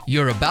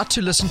You're about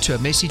to listen to a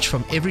message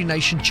from Every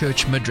Nation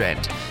Church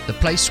Midrand, the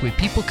place where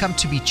people come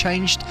to be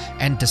changed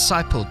and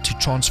discipled to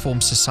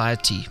transform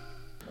society.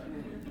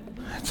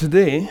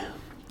 Today,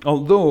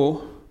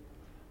 although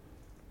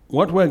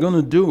what we're going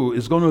to do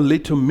is going to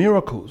lead to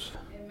miracles,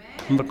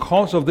 in the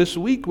course of this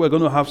week, we're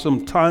going to have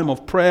some time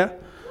of prayer.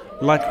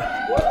 Like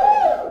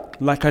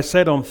I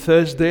said on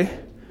Thursday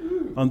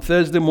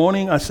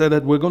morning, I said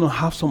that we're going to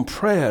have some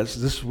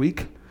prayers this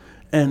week.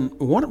 And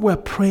what we're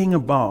praying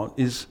about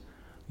is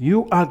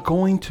you are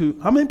going to,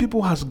 how many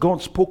people has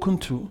God spoken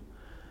to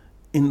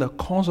in the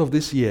course of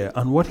this year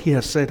and what he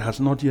has said has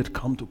not yet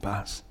come to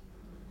pass?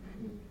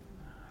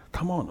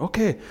 Come on,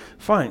 okay,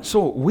 fine.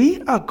 So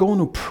we are going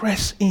to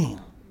press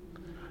in.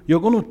 You're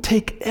going to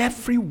take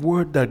every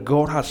word that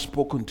God has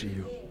spoken to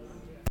you.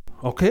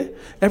 Okay?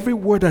 Every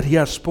word that he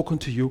has spoken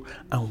to you,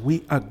 and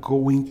we are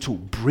going to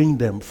bring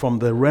them from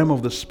the realm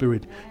of the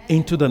spirit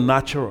into the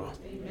natural.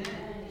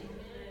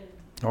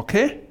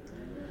 Okay?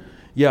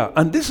 Yeah,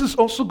 and this is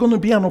also going to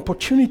be an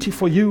opportunity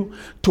for you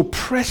to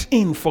press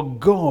in for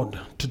God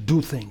to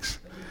do things.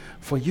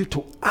 For you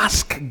to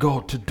ask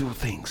God to do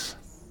things.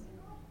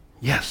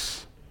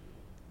 Yes.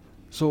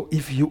 So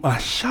if you are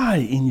shy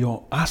in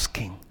your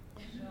asking,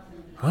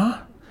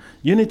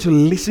 you need to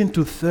listen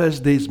to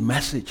Thursday's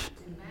message.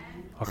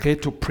 Okay,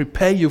 to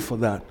prepare you for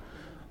that.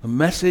 The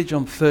message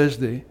on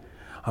Thursday,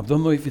 I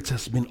don't know if it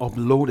has been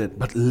uploaded,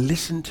 but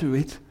listen to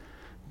it.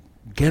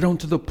 Get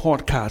onto the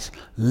podcast,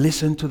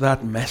 listen to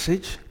that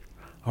message,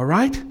 all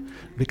right?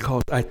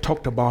 Because I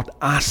talked about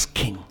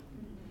asking.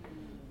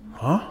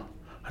 I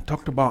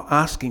talked about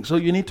asking. So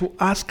you need to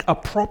ask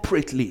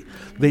appropriately.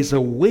 There's a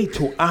way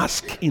to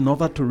ask in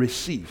order to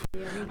receive.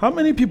 How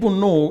many people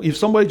know if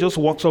somebody just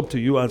walks up to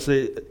you and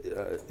say,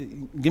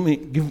 give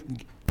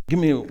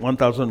me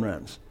 1,000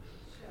 rands?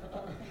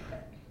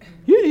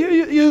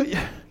 He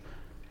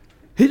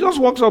just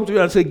walks up to you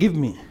and say, give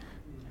me.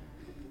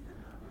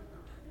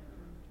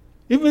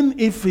 Even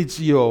if it's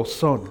your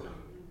son,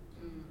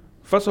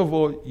 first of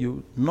all,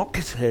 you knock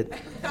his head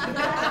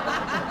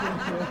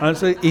and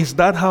say, is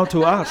that how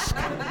to ask?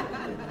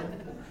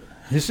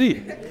 You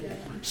see?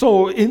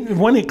 So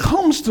when it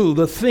comes to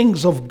the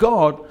things of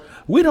God,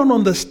 we don't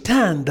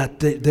understand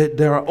that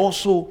there are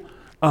also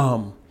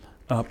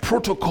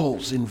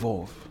protocols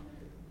involved.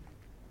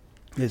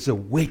 There's a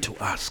way to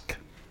ask.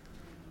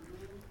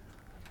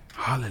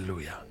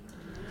 Hallelujah.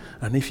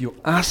 And if you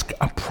ask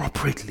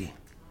appropriately,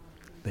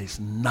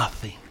 there's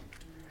nothing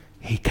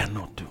he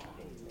cannot do.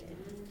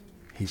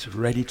 He's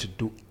ready to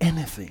do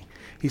anything.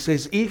 He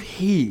says, if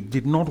he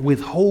did not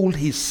withhold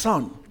his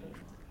son,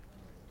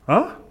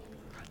 how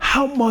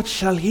much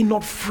shall he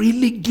not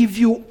freely give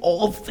you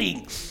all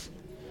things?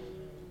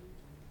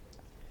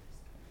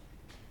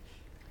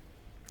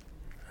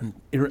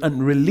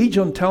 And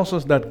religion tells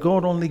us that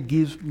God only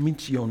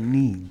meets your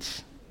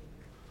needs.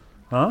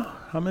 How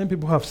many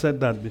people have said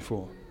that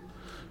before?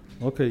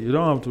 Okay, you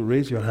don't have to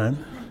raise your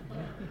hand.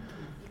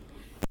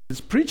 It's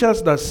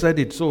preachers that said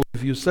it, so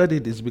if you said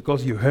it, it's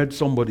because you heard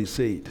somebody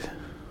say it.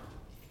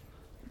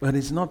 But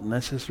it's not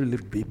necessarily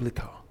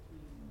biblical.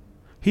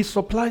 He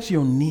supplies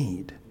your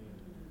need,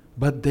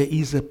 but there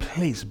is a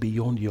place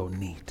beyond your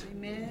need.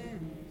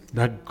 Amen.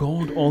 That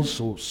God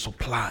also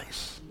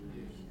supplies.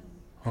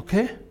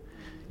 Okay?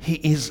 He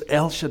is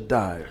El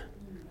Shaddai.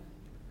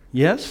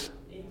 Yes?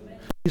 Amen.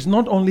 He's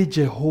not only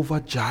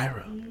Jehovah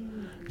Jireh.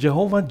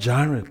 Jehovah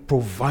Jireh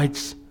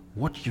provides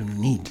what you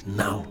need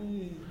now.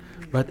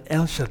 But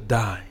El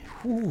Shaddai,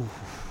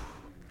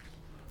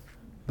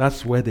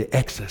 that's where the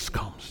excess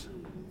comes.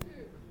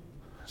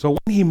 So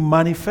when he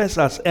manifests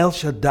as El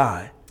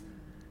Shaddai,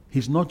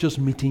 he's not just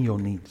meeting your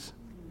needs.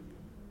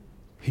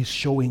 He's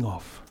showing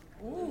off.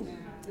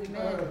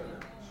 Amen.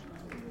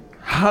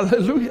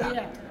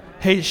 Hallelujah.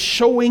 He's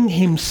showing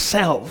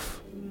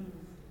himself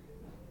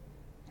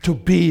to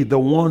be the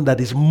one that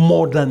is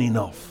more than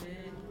enough.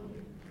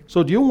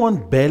 So do you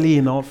want barely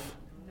enough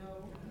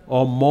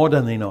or more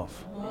than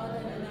enough?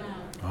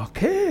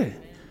 Okay,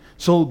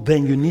 so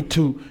then you need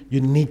to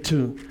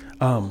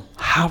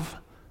have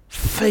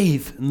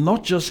faith,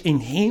 not just in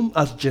him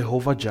as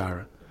Jehovah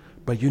Jireh,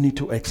 but you need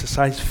to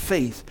exercise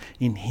faith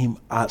in him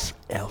as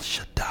El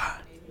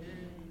Shaddai,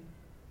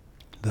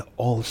 the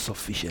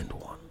all-sufficient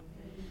one.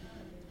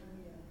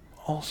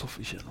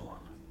 All-sufficient one.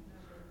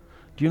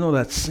 Do you know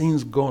that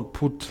since God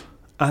put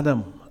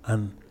Adam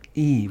and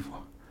Eve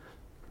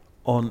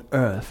on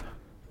earth,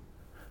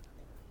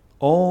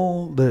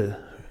 all the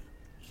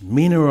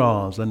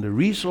minerals and the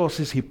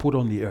resources he put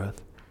on the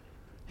earth,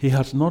 he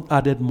has not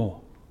added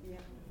more. Yeah.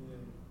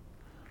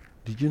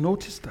 Did you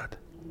notice that?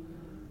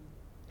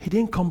 He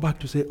didn't come back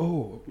to say,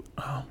 the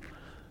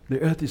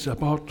earth is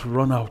about to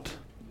run out.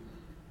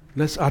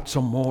 Let's add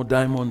some more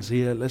diamonds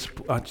here. Let's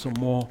add some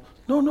more.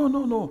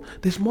 No.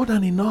 There's more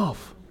than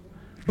enough.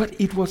 But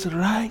it was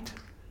right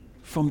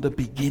from the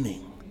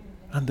beginning.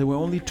 And there were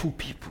only 2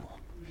 people.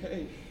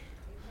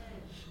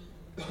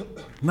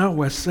 Now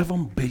we're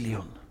 7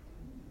 billion.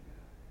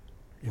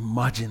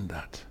 Imagine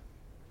that.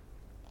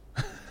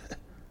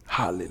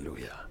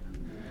 Hallelujah.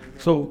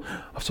 So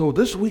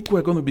this week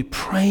we're going to be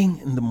praying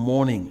in the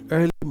morning,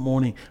 early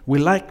morning. We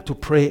like to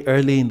pray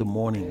early in the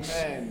mornings.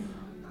 Amen.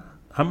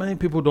 How many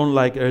people don't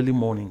like early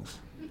mornings?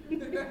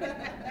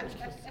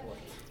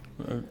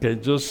 Okay,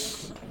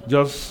 just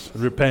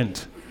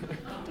repent.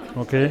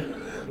 Okay?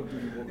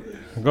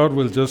 God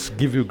will just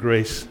give you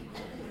grace.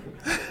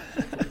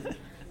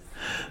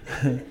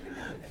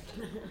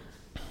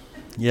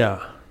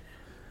 Yeah.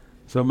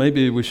 So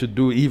maybe we should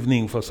do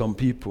evening for some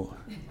people.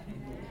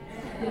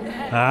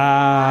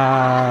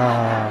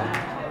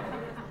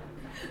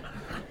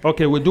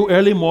 Okay, we'll do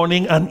early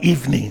morning and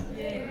evening.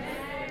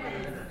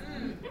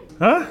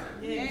 Huh?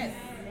 Yes.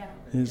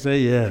 You say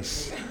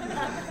yes.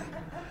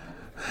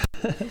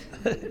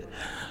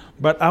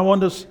 But I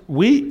want us,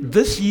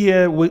 this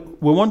year, we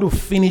want to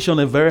finish on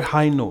a very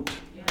high note.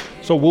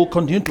 So we'll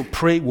continue to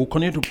pray, we'll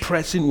continue to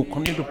press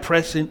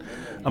in,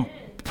 and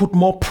put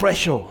more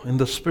pressure in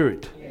the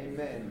spirit.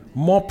 Amen.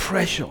 More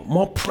pressure.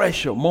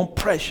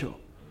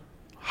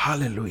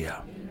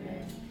 Hallelujah.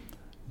 Amen.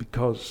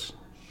 Because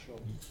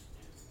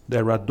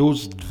there are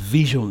those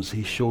visions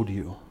he showed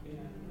you.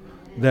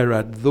 There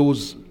are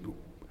those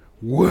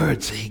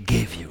words he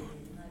gave you.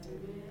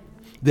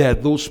 There are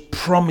those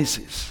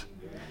promises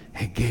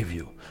he gave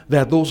you.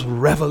 There are those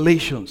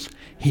revelations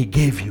he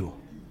gave you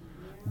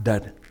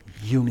that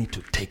you need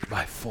to take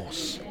by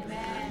force.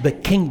 Amen. The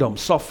kingdom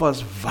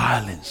suffers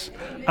violence,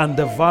 and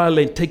the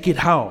violent take it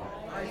how?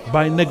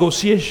 By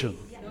negotiation.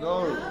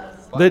 No.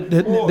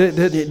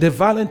 The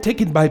violent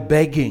take it by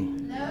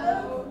begging.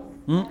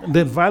 No.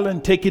 The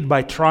violent take it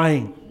by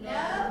trying.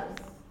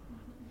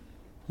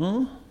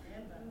 No.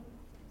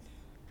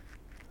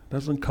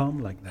 Doesn't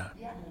come like that.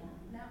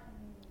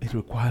 It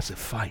requires a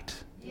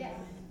fight.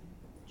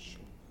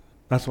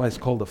 That's why it's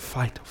called the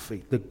fight of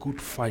faith, the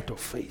good fight of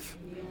faith.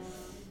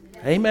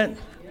 Amen.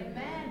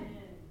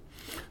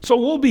 So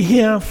we'll be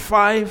here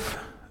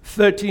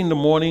 5:30 in the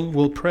morning.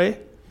 We'll pray.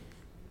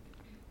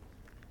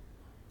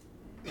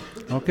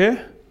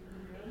 Okay?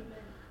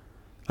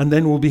 And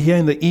then we'll be here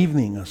in the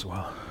evening as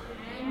well.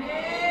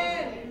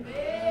 Amen.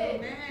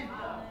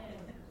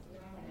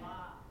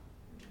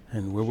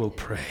 And we will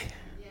pray.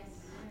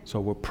 So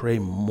we'll pray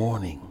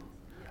morning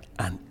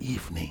and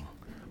evening.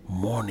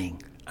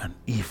 Morning and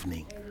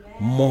evening.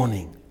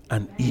 Morning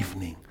and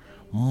evening.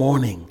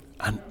 Morning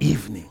and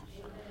evening.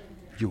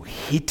 You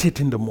hit it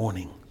in the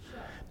morning,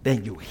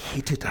 then you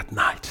hit it at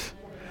night.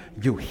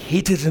 You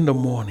hit it in the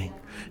morning,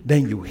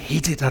 then you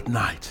hit it at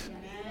night.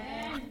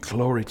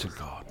 Glory to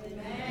God.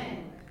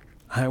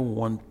 I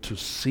want to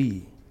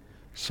see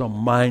some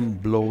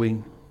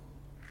mind-blowing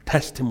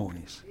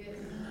testimonies.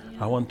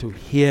 I want to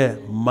hear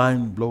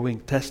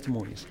mind-blowing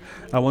testimonies.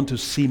 I want to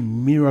see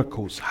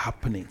miracles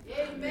happening.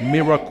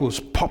 Miracles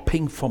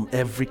popping from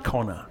every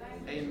corner.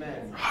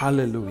 Amen.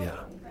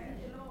 Hallelujah.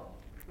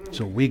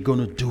 So we're going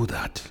to do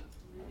that.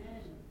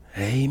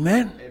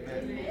 Amen.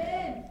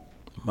 Amen.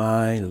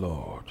 My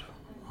Lord.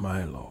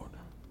 My Lord.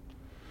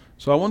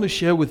 So I want to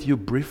share with you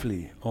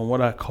briefly on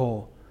what I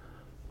call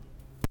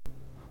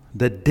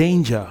the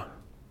danger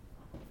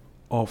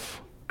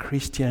of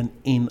Christian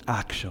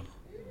inaction.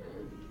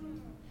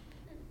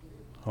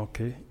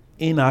 Okay?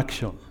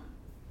 Inaction.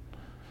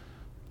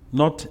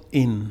 Not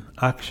in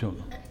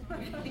action.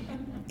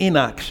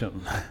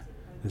 Inaction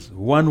is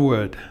one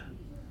word.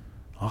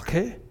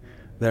 Okay?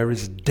 There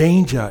is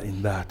danger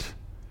in that.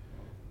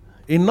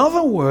 In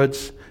other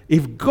words,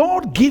 if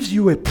God gives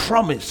you a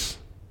promise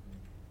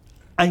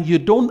and you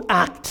don't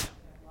act,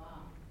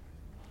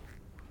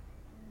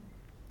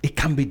 it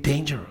can be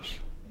dangerous.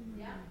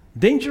 Yeah.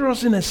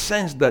 Dangerous in a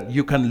sense that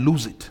you can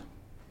lose it.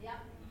 Yeah.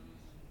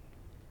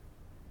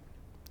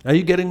 Are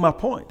you getting my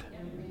point? Yeah.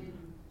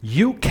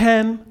 You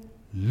can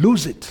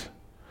lose it.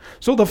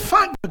 So the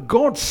fact that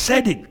God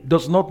said it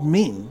does not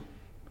mean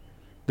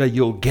that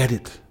you'll get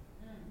it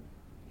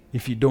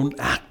if you don't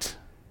act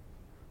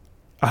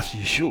as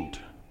you should.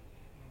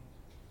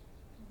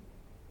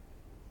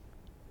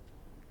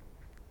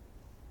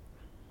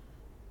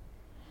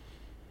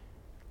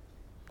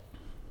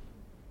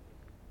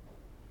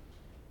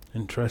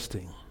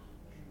 Interesting.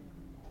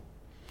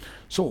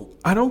 So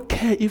I don't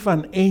care if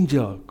an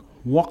angel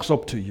walks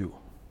up to you,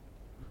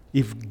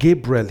 if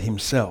Gabriel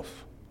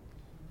himself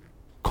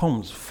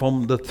comes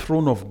from the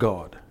throne of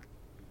God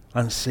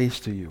and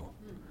says to you,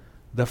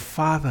 the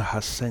Father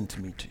has sent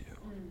me to you.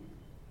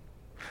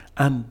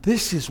 And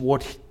this is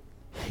what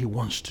he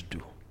wants to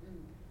do.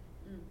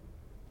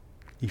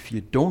 If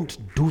you don't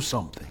do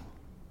something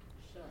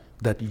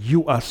that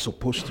you are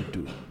supposed to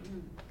do,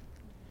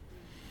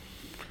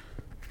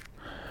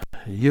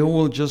 you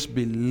will just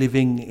be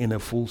living in a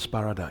fool's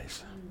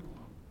paradise.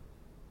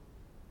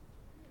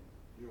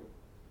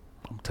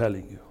 I'm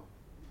telling you.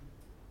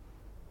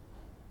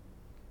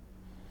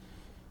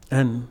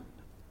 And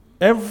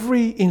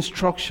every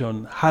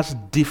instruction has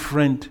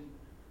different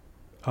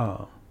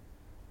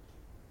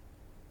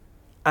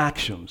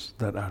actions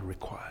that are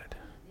required.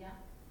 Yeah.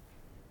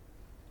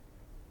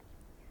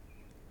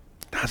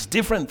 It has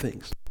different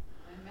things.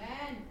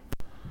 Amen.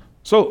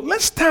 So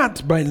let's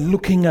start by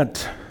looking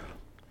at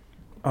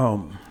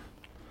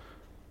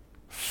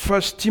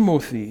 1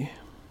 Timothy.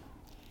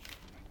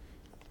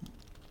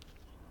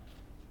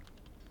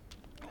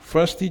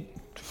 1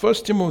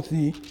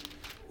 Timothy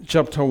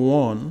chapter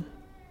 1,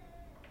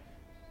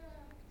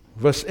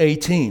 verse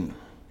 18.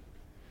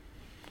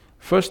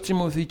 1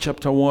 Timothy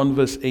chapter 1,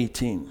 verse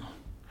 18.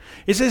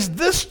 It says,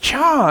 "This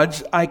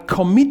charge I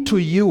commit to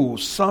you,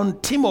 son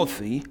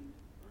Timothy,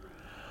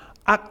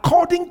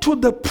 according to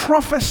the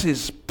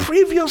prophecies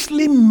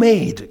previously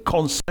made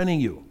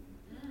concerning you."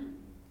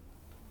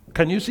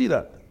 Can you see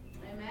that?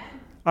 Amen.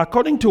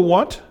 According to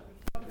what?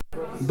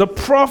 The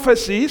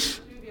prophecies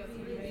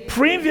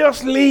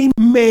previously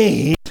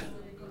made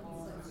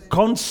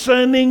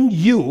concerning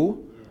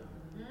you,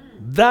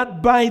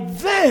 that by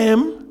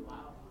them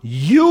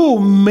you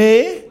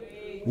may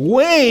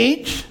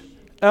wage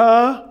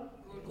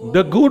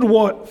the good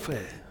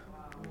warfare.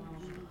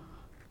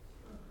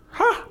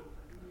 Huh?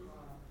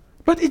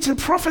 But it's a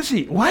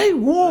prophecy. Why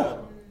war?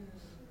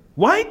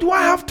 Why do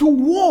I have to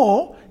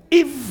war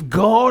if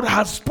God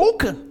has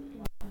spoken?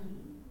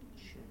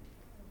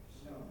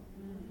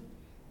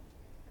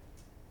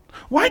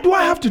 Why do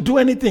I have to do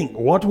anything?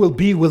 What will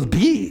be, will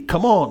be.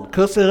 Come on.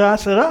 Que sera,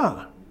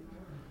 sera.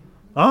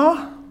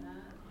 Huh?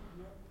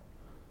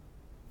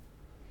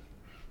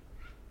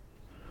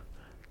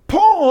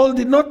 Paul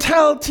did not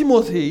tell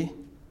Timothy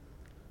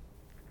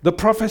the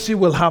prophecy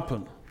will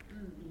happen.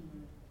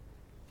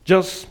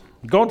 Just,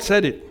 God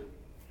said it.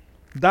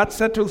 That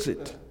settles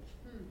it.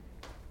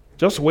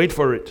 Just wait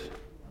for it.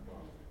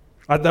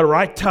 At the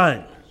right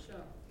time,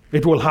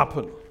 it will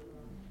happen.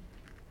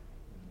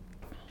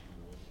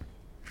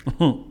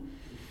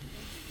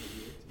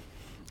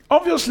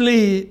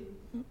 Obviously,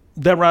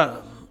 there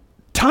are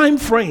time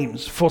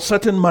frames for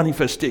certain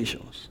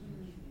manifestations.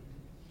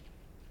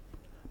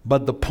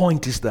 But the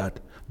point is that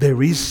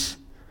there is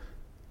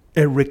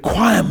a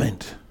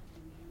requirement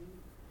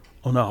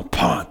on our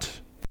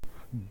part.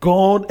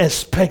 God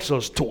expects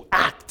us to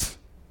act.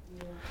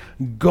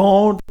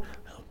 God,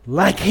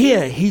 like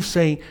here, he's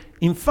saying,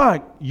 in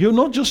fact, you're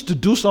not just to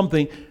do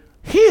something.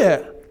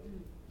 Here,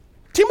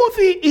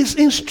 Timothy is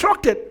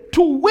instructed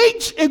to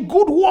wage a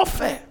good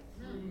warfare.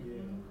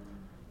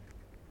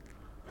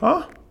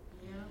 Huh?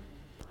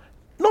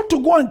 Not to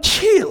go and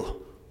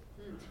chill.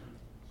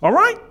 All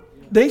right?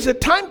 There's a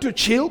time to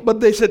chill,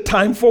 but there's a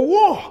time for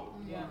war.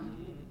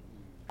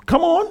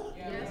 Come on.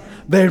 Yes.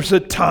 There's a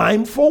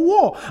time for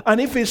war.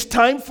 And if it's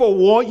time for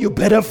war, you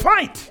better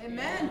fight.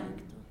 Amen.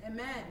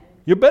 Amen.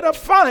 You better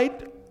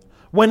fight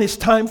when it's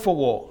time for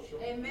war.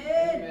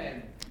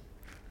 Amen.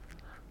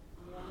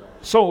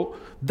 So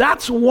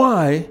that's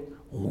why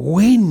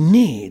we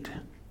need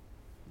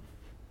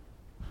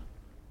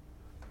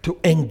to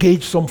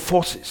engage some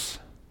forces.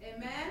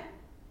 Amen.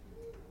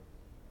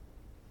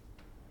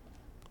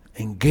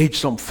 Engage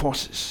some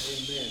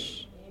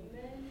forces.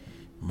 Amen.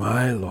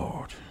 My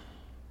Lord.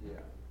 Yeah.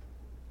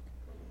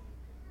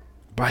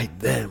 By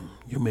them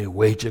you may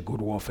wage a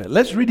good warfare.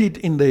 Let's read it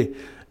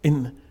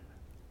in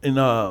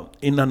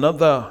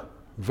another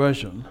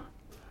version.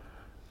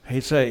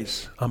 He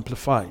says,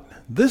 amplified,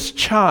 "This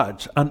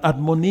charge and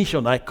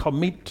admonition I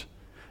commit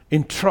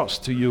in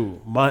trust to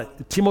you,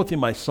 Timothy,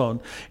 my son,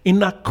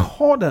 in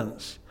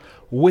accordance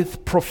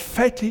with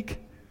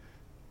prophetic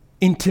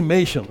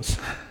intimations,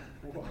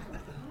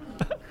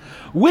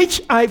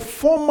 which I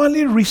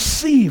formerly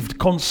received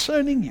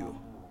concerning you."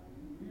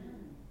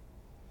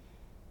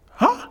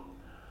 Huh?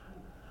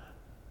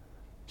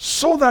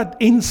 "So that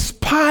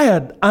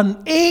inspired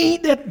and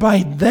aided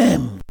by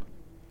them,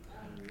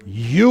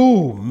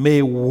 you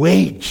may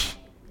wage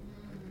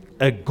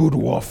a good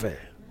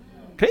warfare."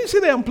 Can you see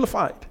the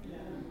amplified?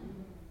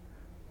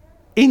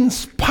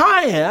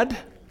 Inspired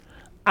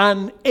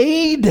and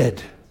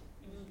aided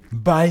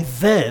by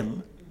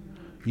them,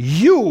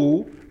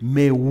 you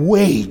may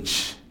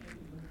wage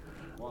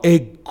a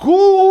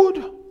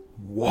good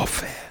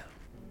warfare.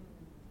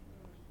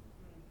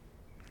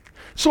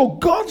 So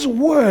God's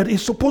word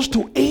is supposed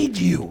to aid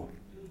you.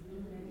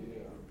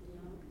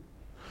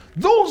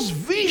 Those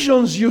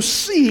visions you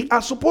see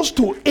are supposed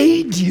to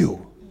aid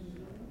you.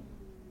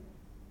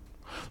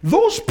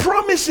 Those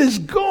promises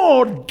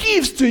God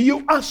gives to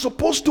you are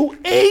supposed to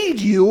aid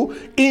you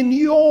in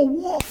your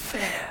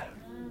warfare.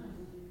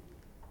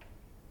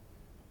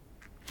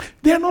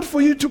 They are not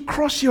for you to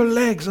cross your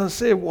legs and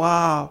say,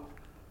 "Wow,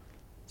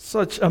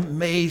 such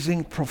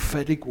amazing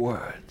prophetic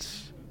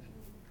words."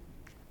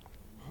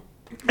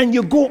 And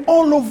you go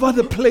all over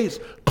the place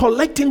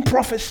collecting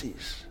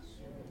prophecies.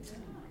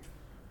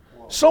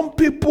 Some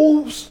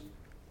people's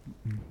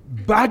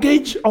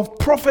baggage of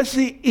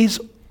prophecy is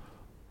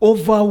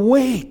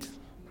overweight.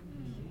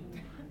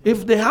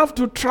 If they have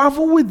to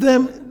travel with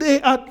them,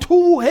 they are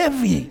too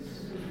heavy.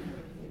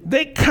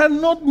 They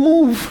cannot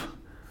move.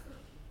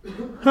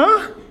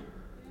 Huh?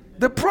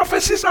 The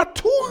prophecies are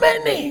too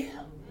many.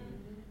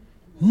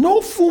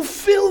 No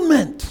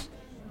fulfillment.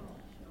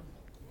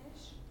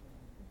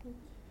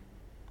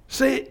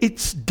 Say,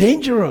 it's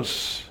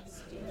dangerous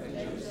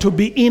to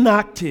be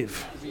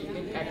inactive.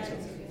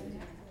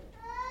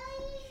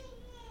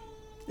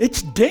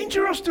 It's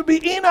dangerous to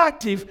be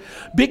inactive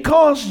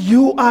because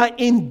you are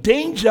in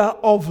danger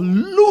of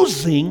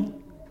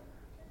losing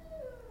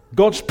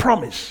God's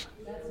promise.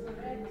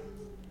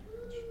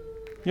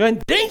 You're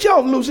in danger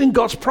of losing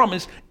God's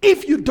promise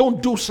if you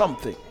don't do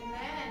something.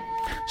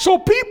 So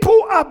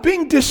people are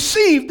being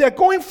deceived. They're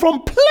going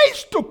from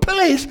place to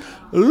place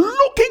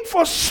looking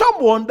for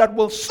someone that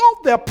will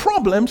solve their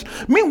problems.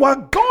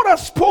 Meanwhile, God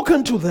has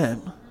spoken to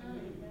them.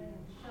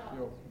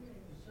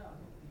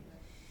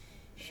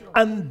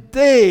 And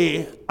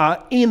they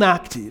are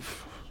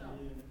inactive.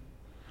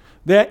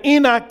 They're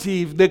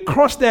inactive. They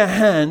cross their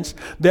hands,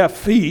 their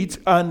feet,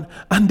 and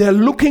they're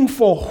looking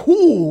for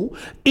who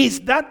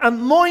is that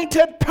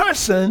anointed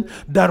person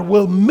that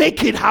will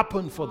make it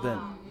happen for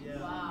them.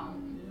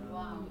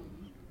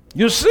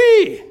 You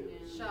see?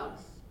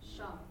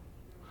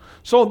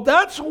 So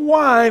that's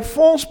why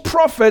false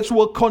prophets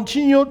will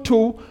continue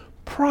to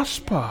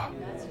prosper.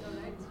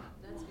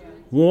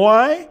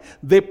 Why?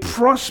 They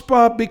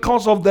prosper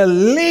because of the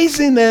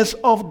laziness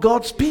of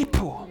God's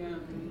people.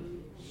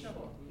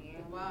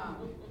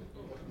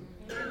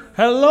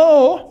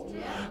 Hello?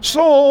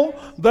 So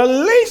the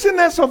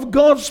laziness of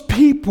God's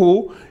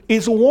people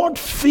is what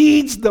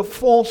feeds the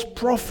false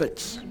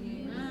prophets.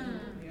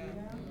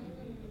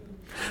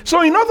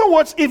 So in other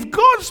words, if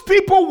God's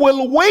people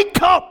will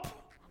wake up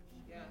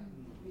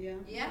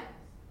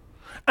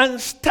and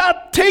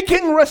start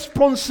taking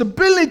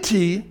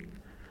responsibility,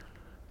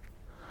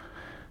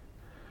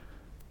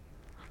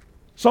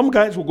 some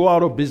guys will go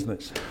out of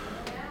business.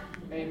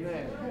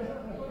 Amen.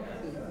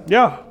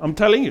 Yeah, I'm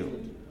telling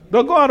you.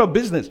 They'll go out of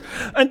business.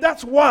 And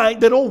that's why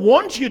they don't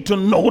want you to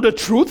know the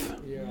truth.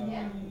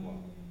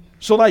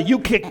 So that you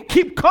can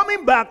keep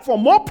coming back for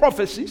more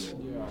prophecies.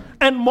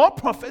 And more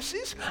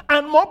prophecies,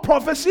 and more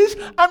prophecies,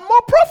 and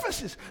more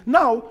prophecies.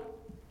 Now,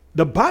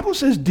 the Bible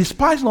says,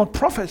 despise not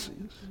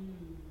prophecies.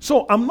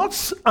 So I'm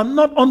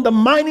not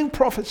undermining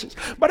prophecies.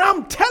 But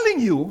I'm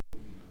telling you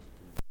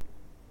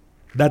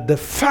that the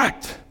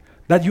fact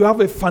that you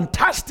have a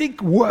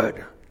fantastic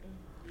word,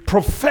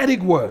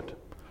 prophetic word,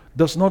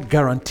 does not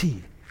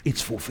guarantee its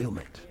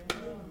fulfillment.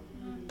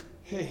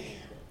 Hey.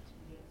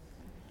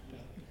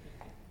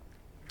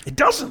 It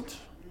doesn't.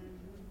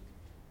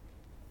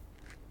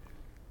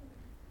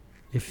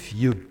 If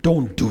you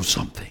don't do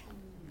something,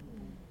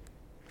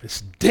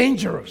 it's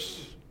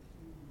dangerous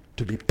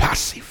to be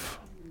passive.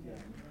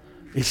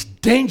 It's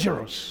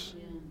dangerous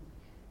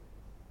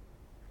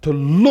to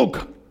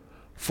look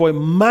for a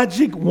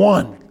magic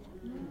wand,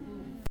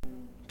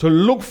 to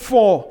look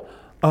for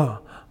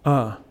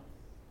a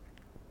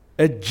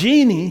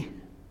genie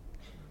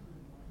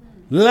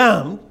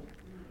lamb,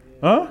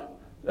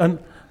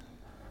 and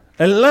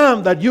a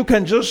lamb that you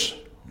can just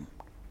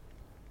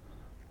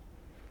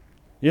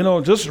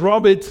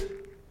rub it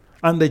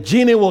and the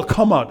genie will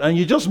come out and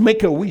you just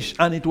make a wish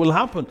and it will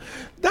happen.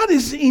 That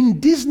is in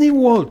Disney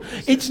World.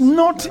 It's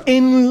not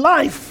in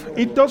life.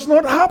 It does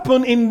not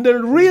happen in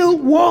the real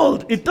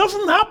world. It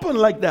doesn't happen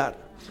like that.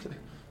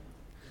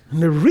 In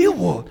the real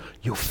world,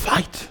 you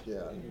fight.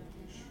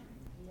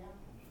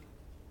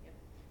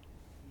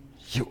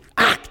 You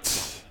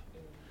act.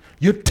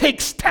 You take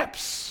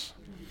steps.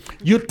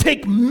 You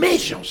take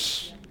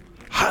measures.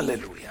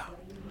 Hallelujah.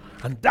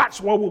 And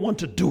that's what we want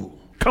to do.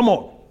 Come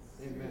on.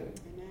 Amen.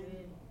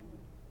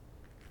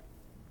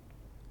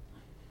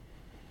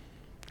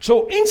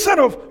 So instead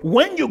of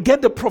when you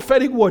get the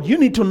prophetic word, you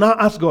need to now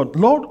ask God,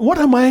 Lord, what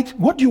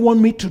do you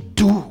want me to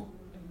do?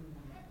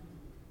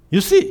 You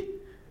see,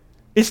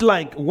 it's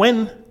like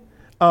when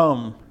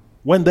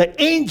the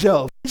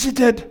angel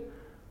visited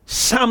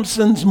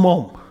Samson's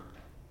mom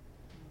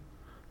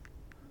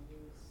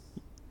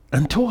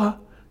and told her,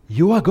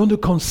 you are going to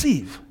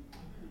conceive.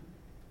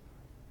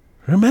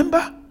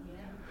 Remember?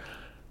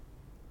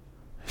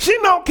 She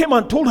now came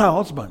and told her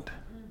husband.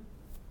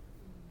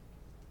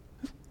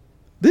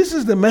 This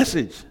is the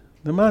message.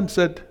 The man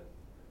said,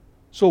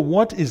 so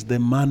what is the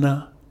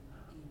manner?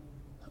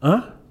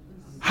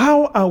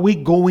 How are we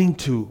going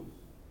to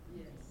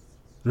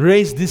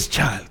raise this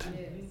child?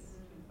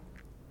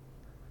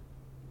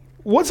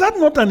 Was that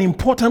not an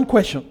important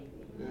question?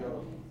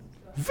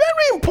 Very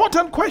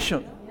important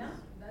question.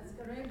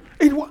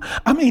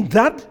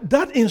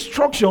 That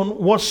instruction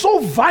was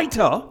so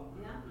vital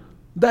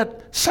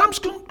that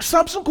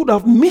Samson could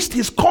have missed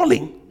his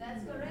calling.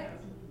 That's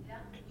correct. Yeah.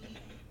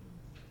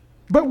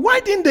 But why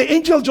didn't the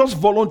angel just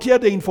volunteer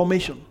the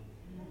information?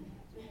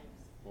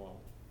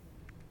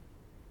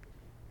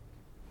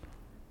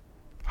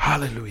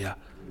 Hallelujah.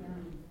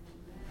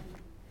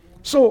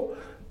 So,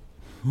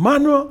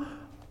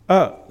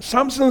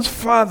 Samson's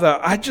father,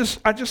 I just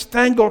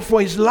thank God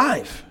for his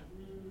life.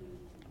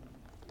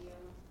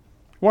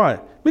 Why?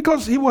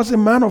 Because he was a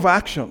man of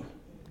action.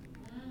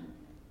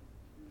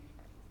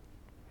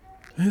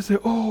 And he said,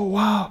 oh,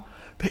 wow,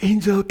 the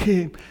angel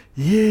came.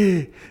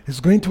 Yeah,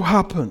 it's going to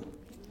happen.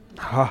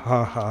 Ha,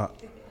 ha, ha.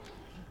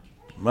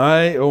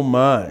 My, oh,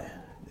 my.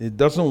 It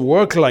doesn't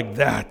work like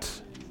that.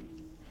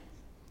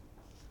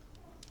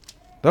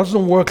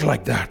 Doesn't work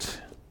like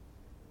that.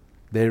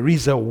 There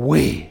is a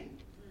way.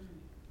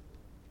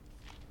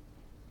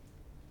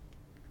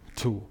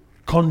 to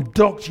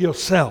conduct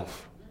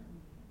yourself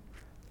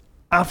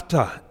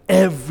after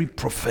every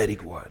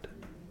prophetic word.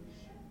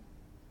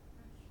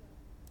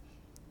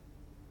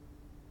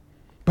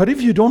 But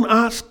if you don't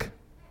ask,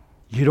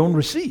 you don't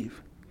receive.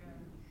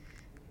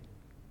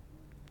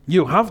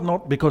 You have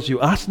not because you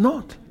ask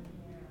not.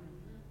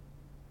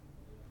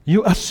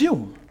 You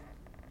assume.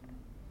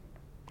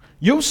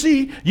 You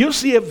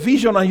see a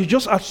vision and you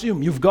just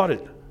assume you've got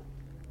it.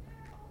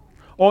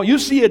 Or you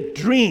see a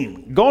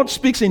dream. God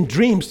speaks in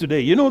dreams today.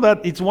 You know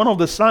that it's one of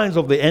the signs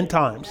of the end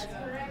times. That's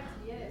correct.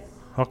 Yes.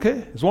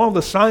 Okay? It's one of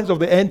the signs of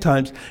the end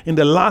times. In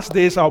the last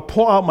days, I'll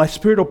pour out my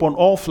spirit upon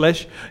all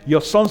flesh.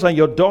 Your sons and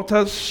your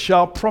daughters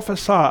shall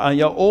prophesy, and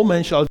your old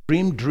men shall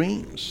dream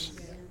dreams.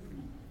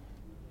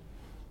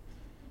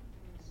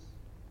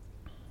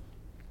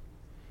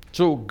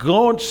 So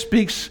God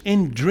speaks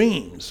in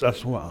dreams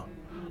as well.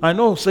 I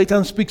know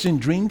Satan speaks in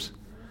dreams,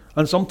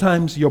 and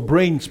sometimes your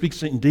brain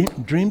speaks in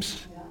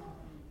dreams.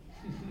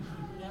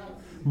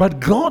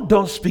 But God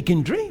does speak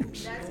in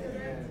dreams. That's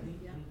correct.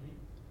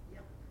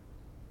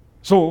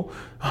 So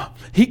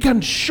he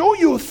can show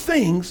you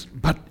things,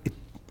 but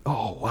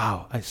oh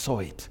wow, I saw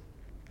it.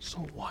 So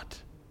what?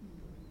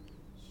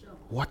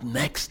 What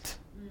next?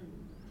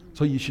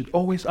 So you should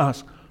always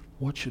ask,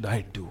 what should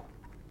I do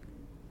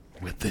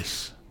with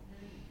this?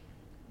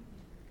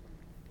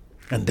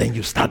 And then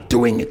you start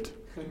doing it.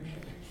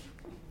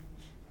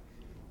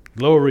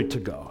 Glory to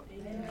God.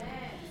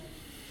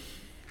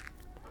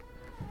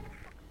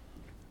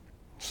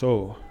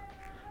 So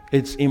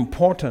it's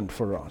important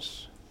for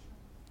us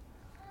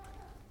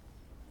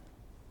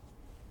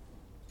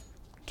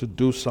to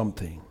do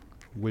something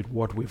with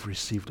what we've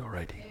received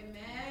already.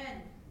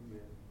 Amen.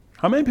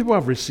 How many people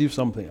have received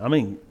something? I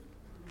mean,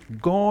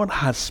 God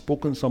has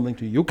spoken something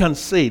to you. You can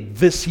say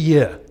this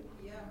year,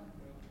 Yeah.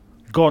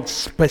 God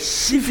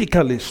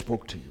specifically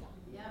spoke to you.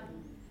 Yeah.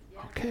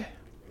 Okay.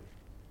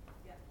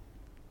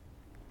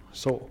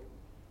 So,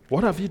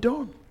 what have you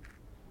done?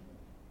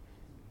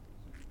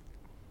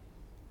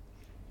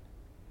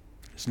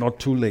 It's not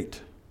too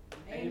late.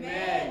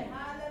 Amen.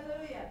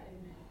 Hallelujah.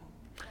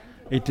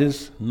 It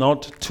is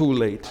not too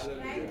late.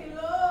 Thank you,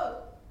 Lord.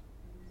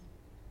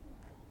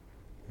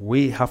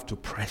 We have to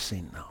press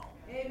in now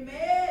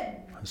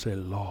Amen. and say,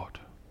 Lord,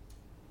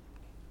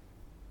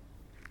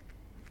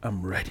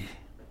 I'm ready.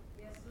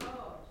 Yes, Lord.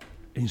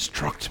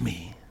 Instruct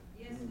me.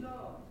 Yes,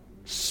 Lord.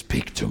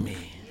 Speak to me.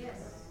 Yes.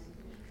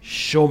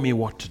 Show me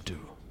what to do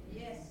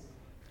Yes.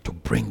 to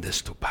bring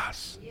this to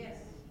pass. Yes.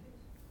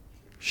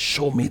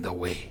 Show me the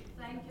way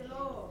Thank you,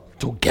 Lord.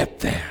 to get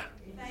there.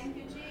 Thank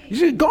you, Jesus. You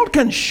see, God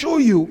can show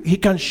you, He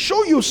can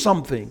show you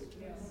something.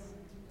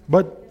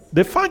 But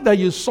the fact that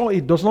you saw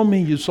it does not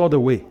mean you saw the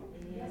way.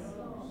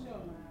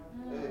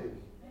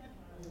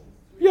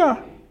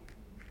 Yeah.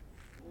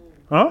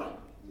 Huh?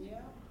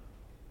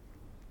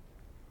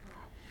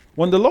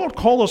 When the Lord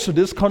called us to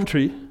this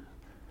country,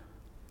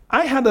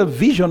 I had a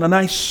vision and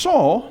I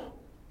saw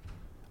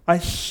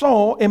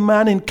a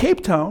man in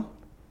Cape Town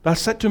that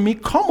said to me,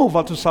 come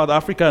over to South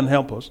Africa and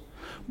help us.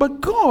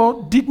 But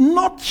God did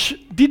not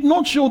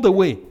show the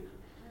way.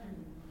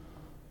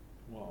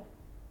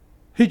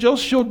 He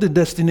just showed the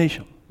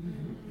destination.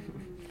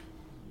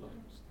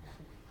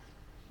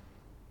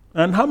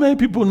 And how many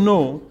people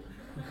know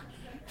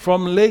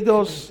from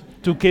Lagos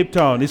to Cape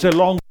Town? It's a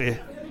long way.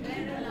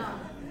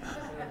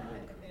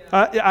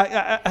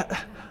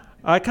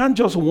 I can't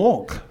just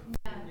walk.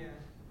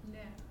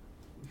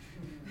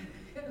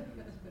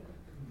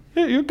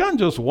 You can't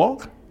just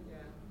walk.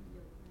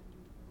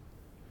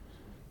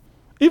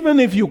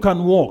 Even if you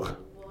can walk,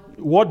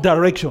 what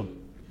direction?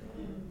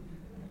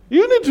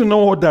 You need to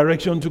know what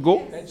direction to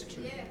go. That's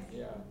true.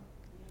 Yeah.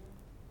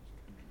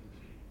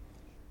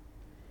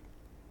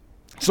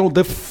 So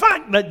the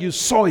fact that you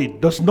saw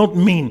it does not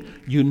mean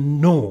you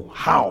know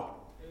how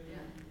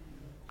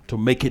to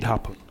make it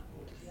happen.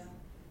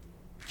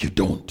 You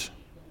don't.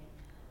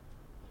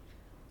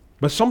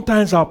 But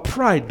sometimes our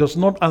pride does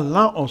not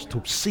allow us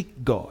to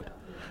seek God.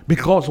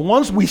 Because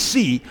once we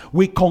see,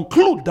 we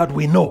conclude that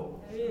we know.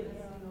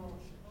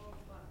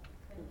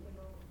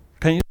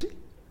 Can you see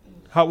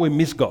how we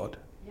miss God?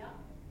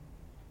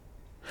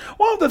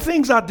 One of the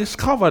things I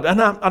discovered,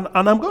 and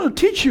I'm going to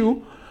teach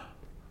you,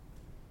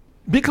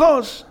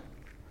 because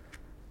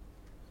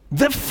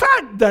the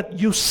fact that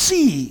you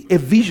see a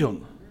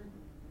vision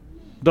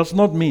does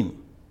not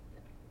mean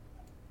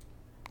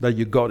that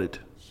you got it.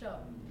 Sure.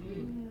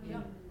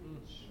 Yeah.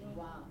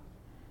 Wow.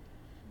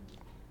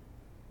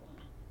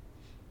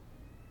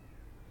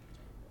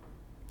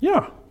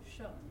 Yeah.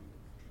 Sure.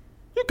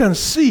 You can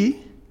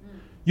see,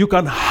 you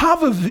can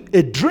have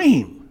a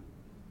dream,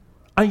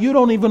 and you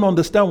don't even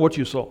understand what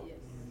you saw.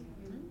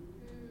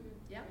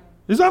 Yeah.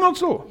 Is that not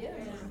so? Yes.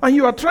 And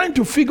you are trying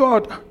to figure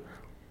out,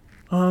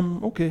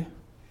 okay.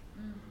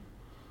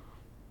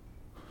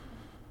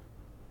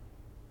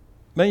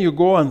 Then you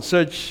go and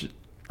search,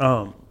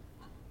 Google.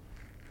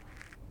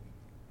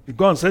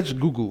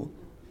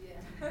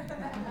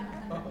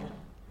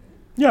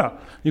 Yeah,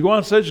 you go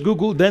and search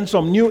Google, then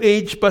some new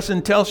age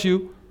person tells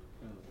you,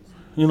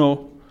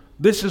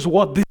 This is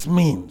what this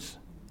means.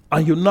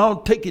 And you now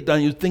take it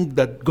and you think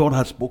that God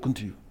has spoken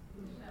to you.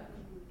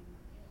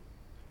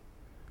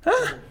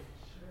 Huh?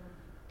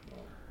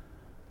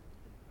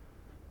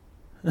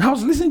 I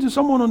was listening to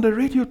someone on the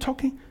radio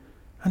talking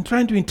and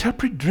trying to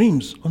interpret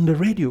dreams on the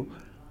radio.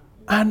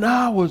 And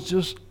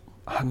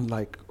I'm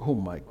like, oh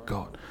my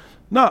God.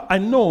 Now, I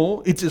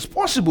know it is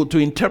possible to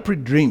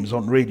interpret dreams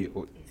on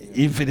radio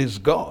if it is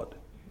God.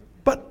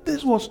 But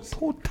this was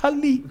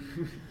totally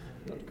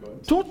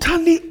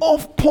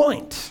off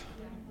point.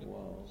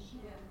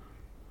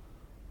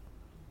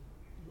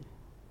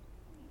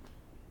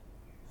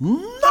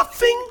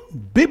 Nothing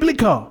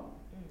biblical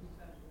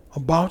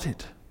about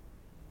it.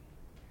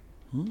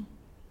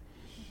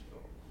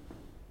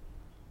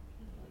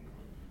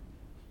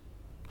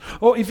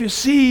 Or if you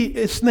see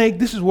a snake,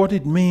 this is what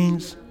it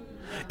means.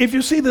 If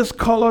you see this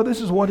color,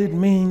 this is what it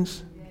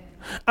means.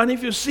 And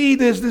if you see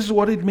this is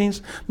what it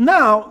means.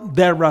 Now,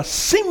 there are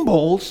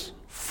symbols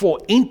for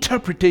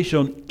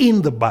interpretation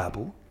in the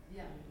Bible.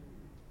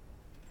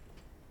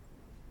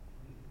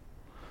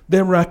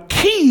 There are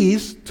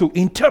keys to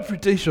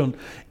interpretation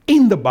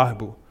in the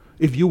Bible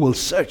if you will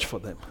search for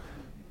them.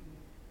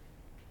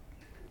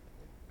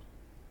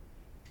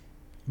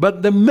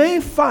 But the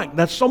main fact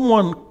that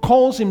someone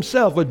calls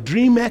himself a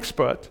dream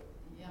expert,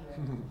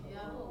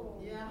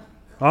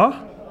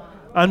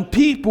 and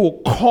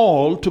people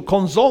call to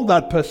consult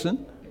that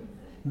person,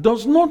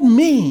 does not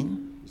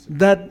mean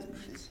that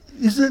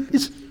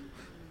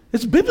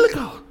it's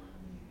biblical.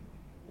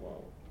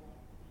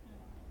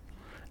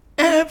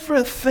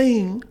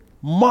 Everything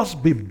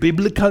must be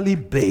biblically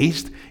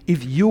based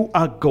if you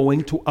are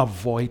going to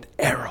avoid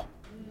error.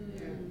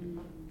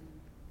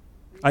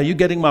 Are you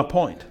getting my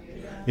point?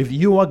 If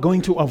you are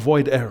going to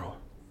avoid error,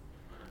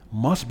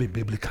 must be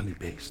biblically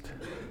based.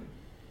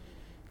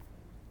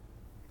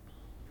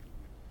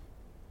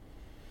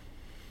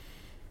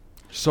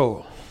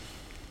 So,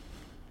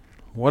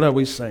 what are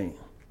we saying?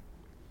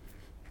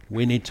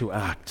 We need to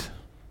act.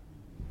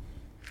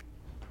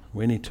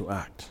 We need to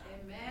act.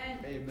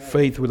 Amen.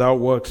 Faith without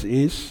works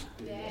is?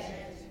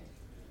 Dead.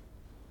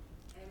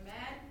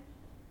 Amen.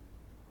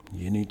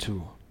 You need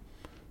to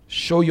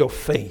show your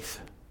faith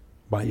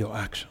by your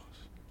actions.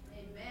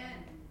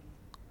 Amen.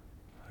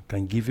 I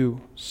can give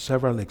you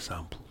several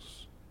examples.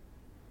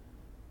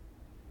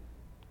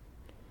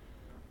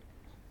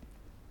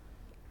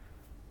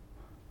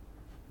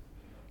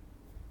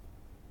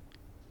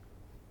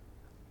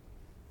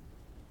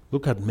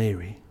 Look at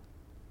Mary.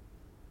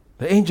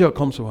 The angel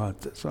comes to her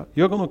and says,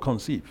 you're going to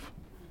conceive.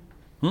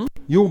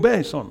 You will bear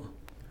a son.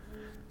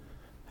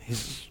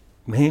 His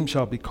name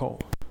shall be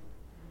called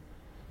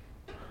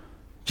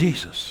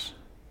Jesus.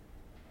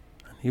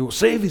 And he will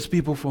save his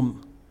people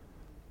from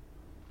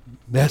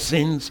their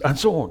sins and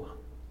so on.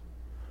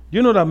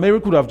 You know that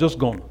Mary could have just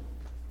gone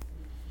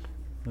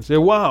and say,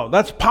 wow,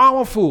 that's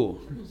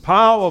powerful.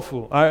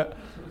 Powerful.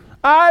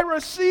 I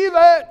receive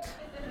it.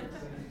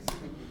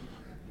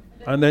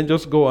 And then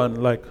just go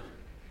and like.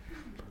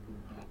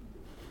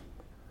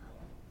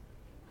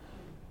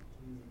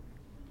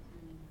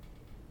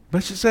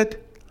 But she said,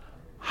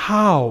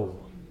 how?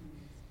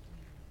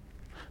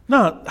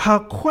 Now, her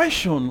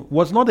question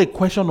was not a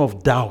question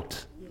of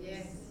doubt.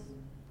 Yes.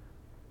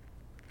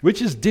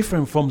 Which is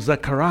different from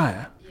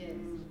Zechariah. Yes.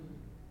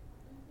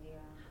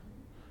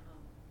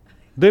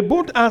 They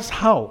both asked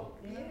how.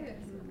 Yes.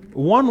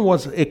 One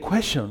was a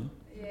question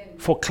Yes.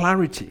 for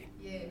clarity.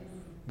 Yes.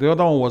 The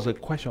other one was a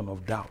question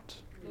of doubt.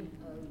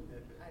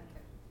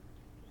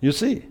 You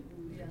see?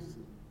 Yes.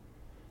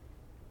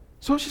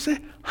 So she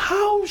said,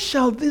 how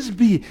shall this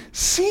be,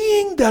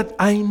 seeing that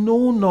I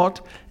know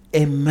not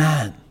a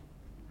man?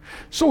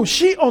 So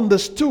she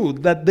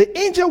understood that the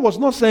angel was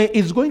not saying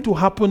it's going to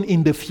happen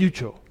in the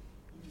future.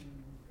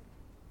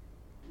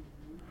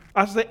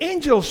 As the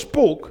angel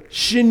spoke,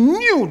 she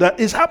knew that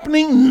it's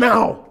happening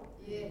now.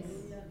 Yes.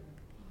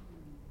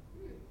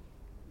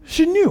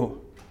 She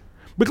knew.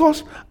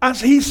 Because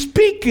as he's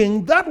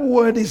speaking, that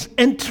word is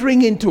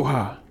entering into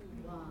her.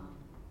 Wow.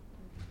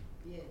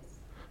 Yes.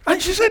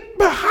 And she said,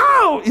 but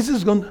how is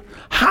this going to,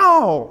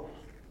 how?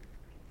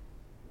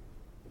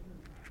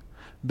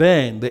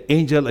 Then the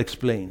angel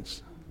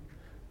explains,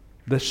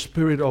 the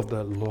Spirit of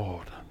the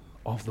Lord,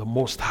 of the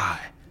Most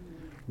High,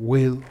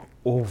 will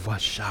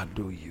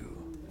overshadow you.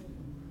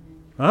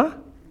 Huh?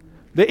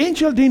 The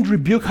angel didn't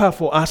rebuke her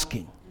for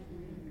asking.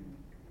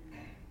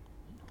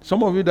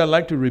 Some of you that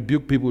like to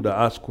rebuke people that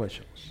ask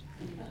questions.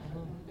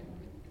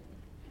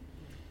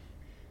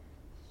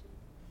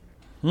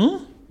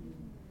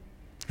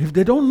 If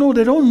they don't know,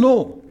 they don't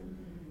know.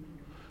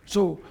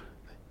 So,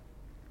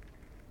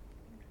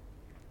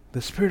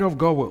 the Spirit of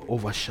God will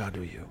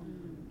overshadow you.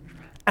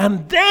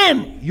 And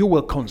then you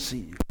will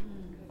conceive.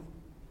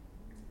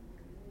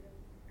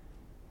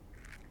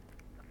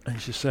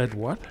 And she said,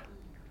 what?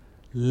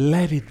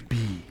 Let it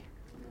be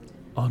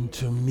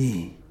unto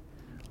me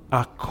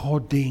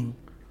according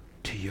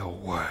to your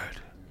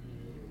word.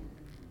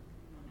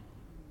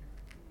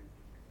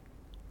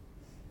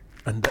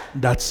 And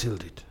that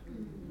sealed it.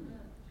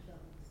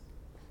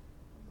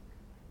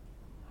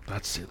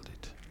 That sealed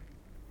it.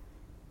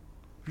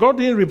 God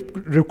didn't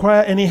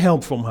require any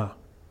help from her.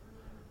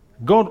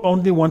 God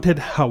only wanted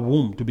her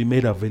womb to be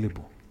made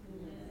available.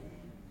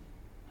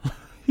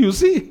 You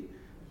see,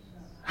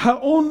 her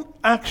own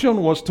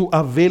action was to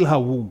avail her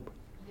womb.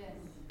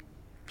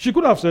 She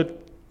could have said,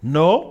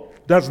 no,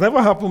 that's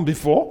never happened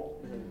before.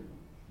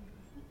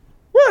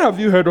 Where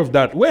have you heard of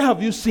that? Where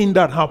have you seen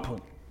that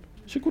happen?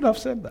 She could have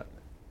said that,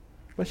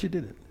 but she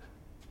didn't.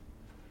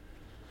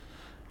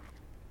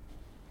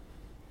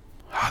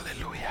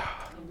 Hallelujah.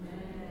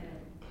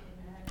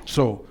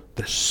 So,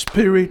 the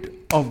Spirit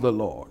of the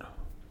Lord,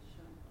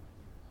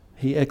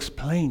 He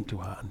explained to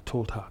her and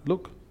told her,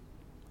 look,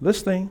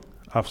 this thing,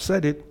 I've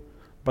said it,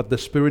 but the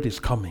Spirit is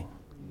coming.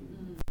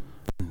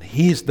 And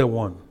He's the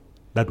one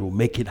that will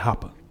make it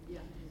happen.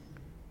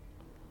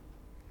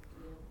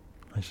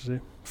 And she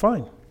said,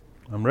 fine,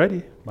 I'm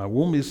ready. My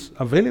womb is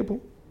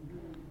available.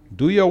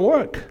 Do your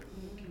work.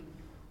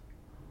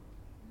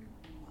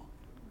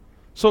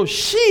 So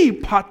she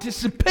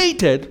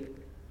participated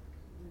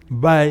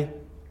by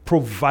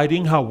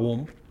providing her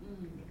womb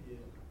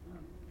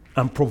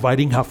and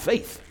providing her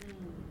faith.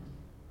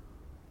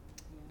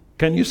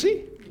 Can you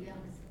see?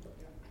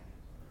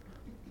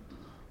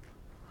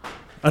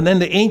 And then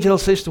the angel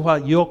says to her,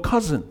 your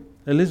cousin,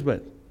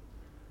 Elizabeth,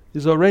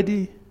 is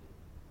already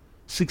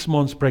 6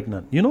 months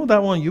pregnant. You know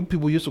that one you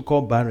people used to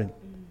call barren?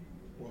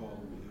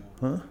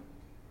 Huh?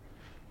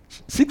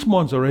 6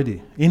 months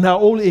already, in her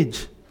old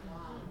age.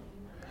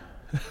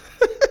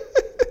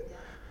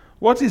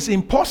 What is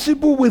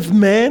impossible with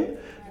men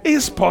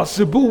is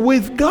possible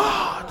with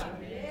God.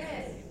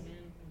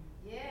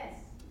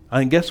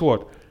 And guess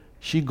what?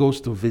 She goes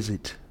to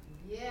visit.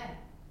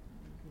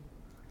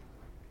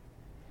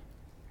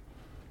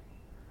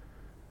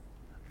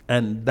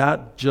 And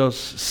that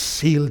just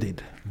sealed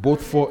it,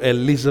 both for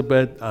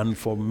Elizabeth and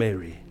for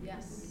Mary.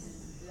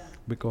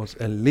 Because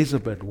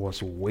Elizabeth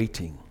was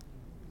waiting.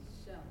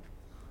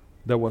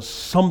 There was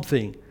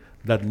something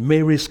that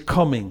Mary's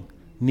coming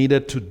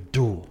needed to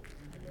do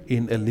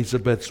in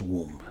Elizabeth's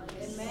womb.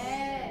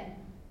 Amen.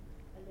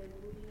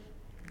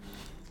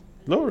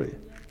 Glory.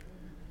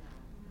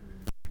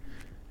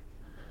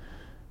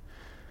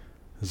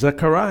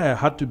 Zechariah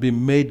had to be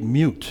made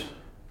mute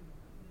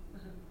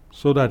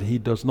so that he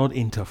does not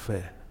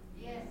interfere.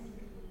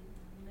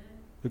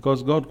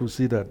 Because God could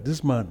see that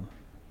this man,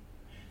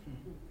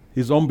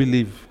 his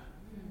unbelief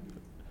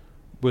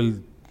will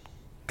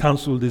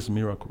cancel this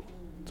miracle.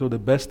 So the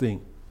best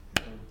thing,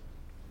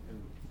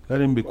 let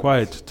him be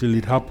quiet till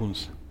it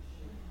happens.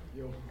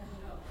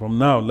 From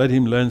now, let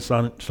him learn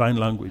sign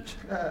language.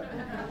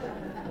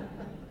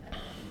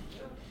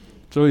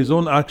 So his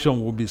own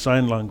action will be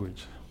sign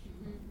language.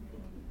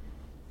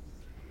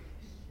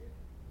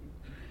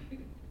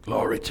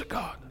 Glory to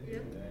God.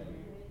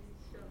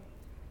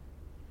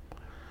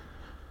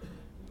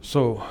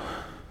 So,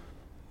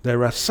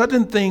 there are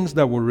certain things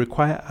that will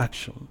require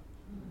action.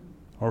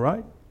 All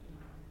right?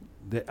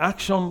 The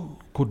action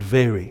could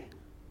vary.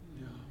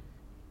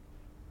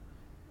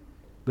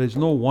 There's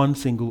no one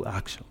single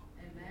action.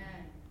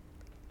 Amen.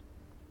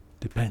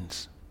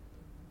 Depends.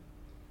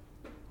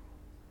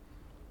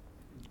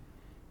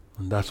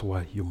 And that's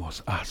why you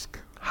must ask,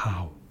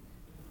 how?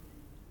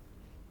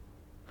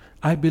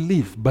 I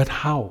believe, but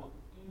how?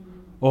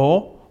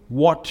 Or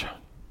what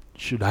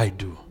should I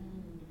do?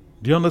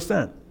 Do you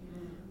understand?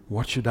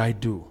 What should I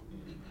do?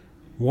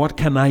 What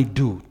can I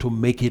do to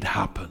make it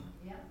happen?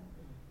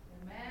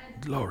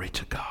 Glory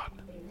to God.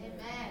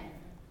 Amen.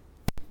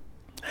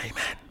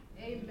 Amen.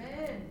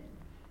 Amen.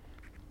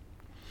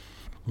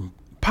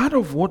 Part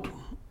of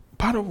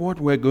what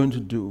we're going to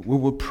do, we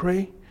will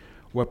pray.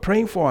 We're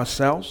praying for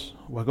ourselves.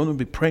 We're going to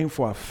be praying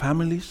for our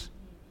families.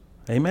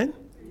 Amen.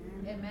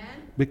 Amen.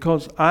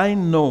 Because I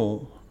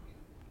know,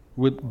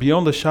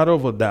 beyond the shadow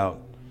of a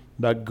doubt,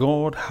 that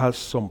God has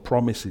some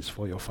promises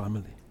for your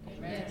family.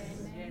 Yes.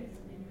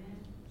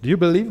 Do you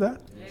believe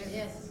that?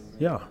 Yes.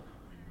 Yeah.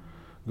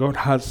 God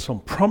has some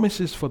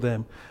promises for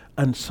them,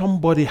 and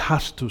somebody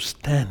has to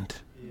stand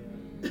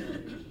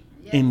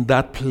in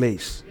that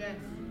place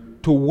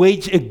to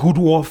wage a good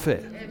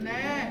warfare.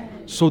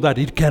 Amen. So that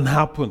it can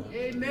happen.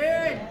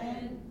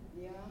 Amen.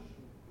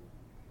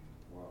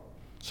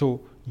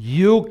 So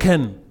you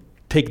can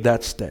take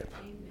that step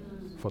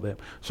for them.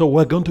 So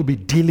we're going to be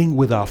dealing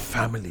with our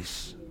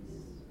families.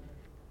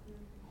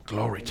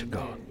 Glory to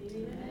God.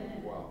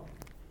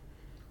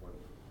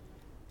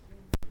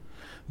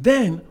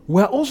 Then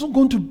we're also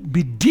going to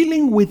be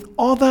dealing with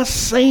other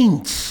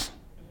saints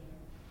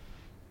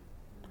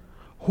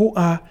who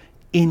are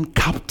in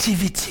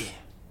captivity,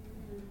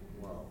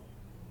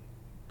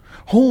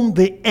 whom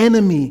the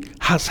enemy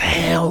has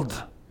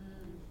held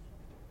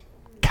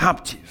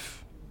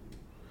captive,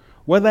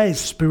 whether it's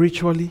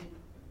spiritually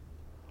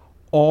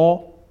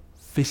or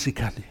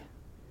physically.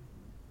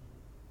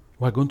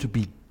 We're going to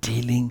be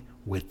dealing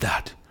with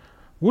that.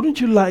 Wouldn't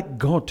you like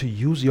God to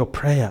use your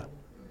prayer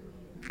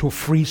to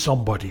free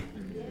somebody?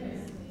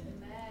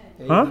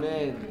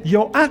 Amen.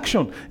 Your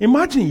action.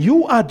 Imagine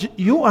you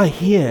are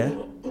here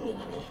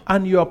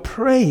and you're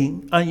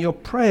praying, and your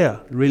prayer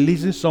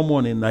releases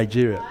someone in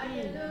Nigeria.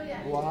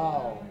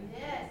 Wow.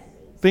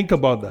 Think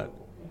about that.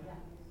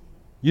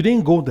 You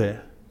didn't go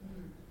there.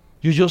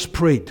 You just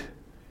prayed.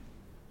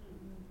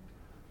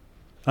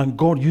 And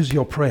God used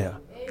your prayer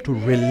to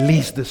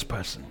release this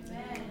person.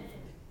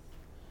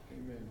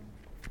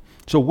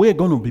 So we're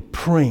going to be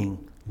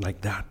praying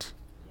like that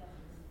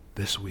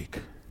this week.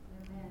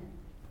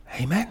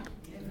 Amen.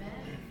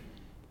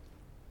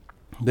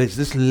 There's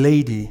this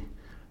lady,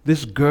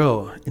 this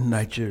girl in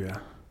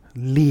Nigeria,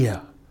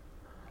 Leah.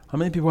 How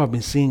many people have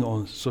been seeing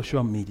on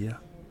social media?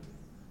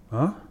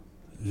 Huh?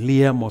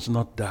 Leah must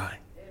not die.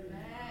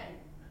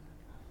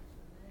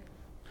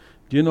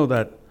 Do you know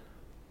that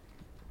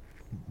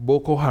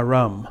Boko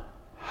Haram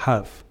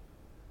have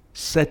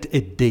set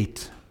a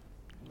date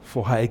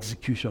for her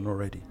execution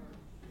already?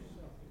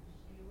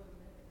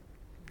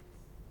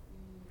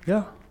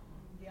 Yeah.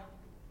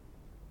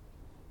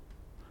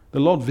 The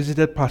Lord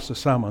visited Pastor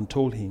Sam and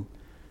told him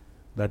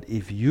that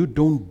if you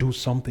don't do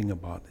something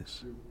about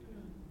this,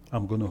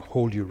 I'm going to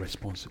hold you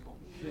responsible.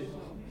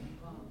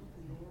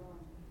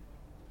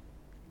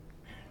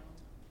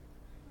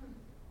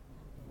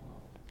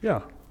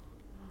 Yeah.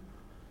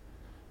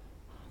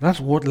 That's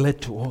what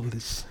led to all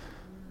this.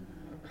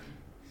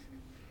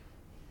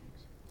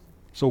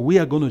 So we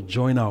are going to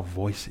join our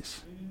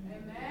voices.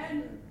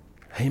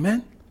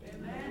 Amen.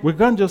 We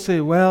can't just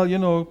say, well, you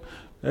know,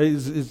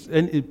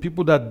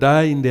 people that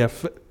die in their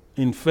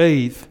in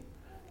faith,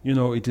 you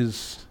know,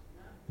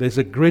 there's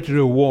a great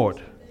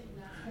reward.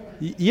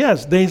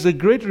 Yes, there is a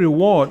great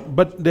reward,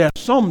 but there are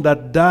some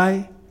that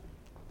die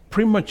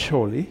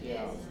prematurely.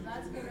 Yes,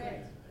 that's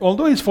correct.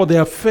 Although it's for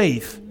their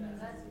faith,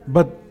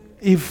 but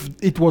if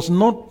it was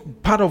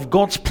not part of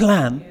God's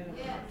plan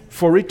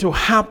for it to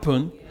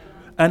happen,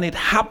 and it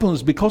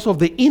happens because of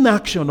the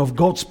inaction of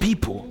God's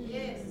people.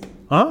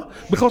 Huh?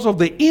 Because of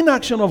the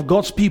inaction of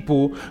God's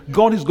people,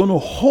 God is going to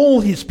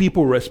hold his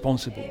people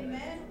responsible.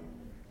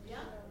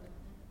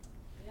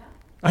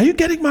 Are you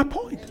getting my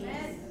point?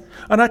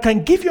 And I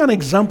can give you an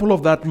example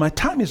of that. My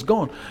time is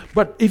gone.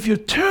 But if you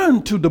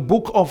turn to the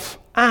book of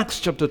Acts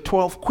chapter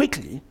 12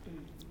 quickly,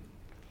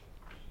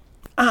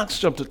 Acts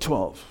chapter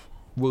 12,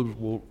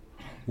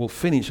 we'll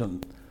finish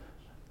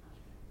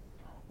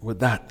with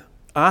that.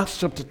 Acts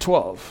chapter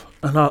 12,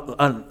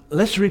 and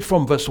let's read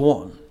from verse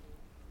 1.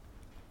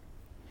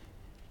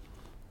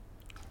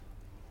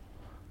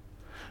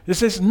 It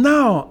says,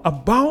 now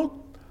about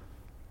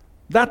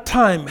that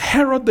time,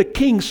 Herod the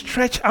king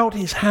stretched out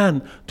his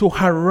hand to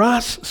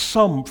harass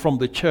some from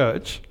the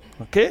church.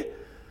 Okay?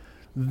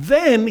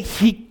 Then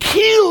he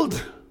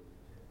killed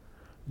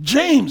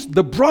James,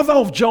 the brother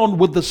of John,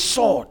 with the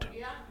sword.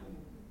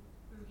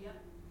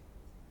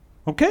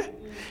 Okay?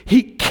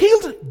 He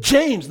killed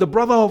James, the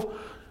brother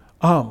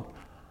of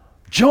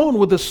John,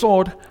 with the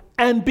sword.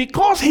 And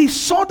because he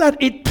saw that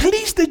it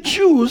pleased the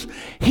Jews,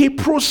 he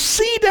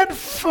proceeded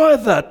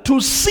further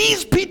to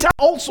seize Peter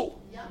also.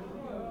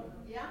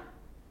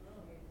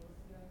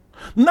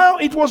 Now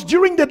it was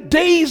during the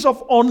days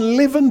of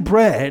unleavened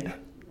bread.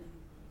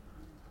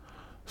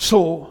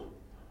 So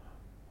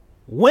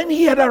when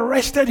he had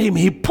arrested him,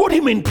 he put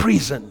him in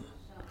prison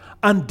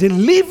and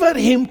delivered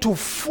him to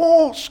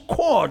 4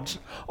 squads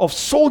of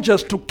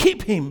soldiers to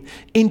keep him,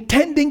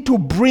 intending to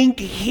bring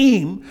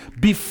him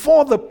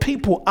before the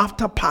people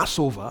after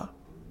Passover.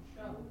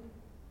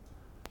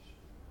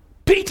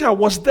 Peter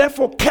was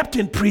therefore kept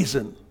in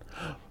prison.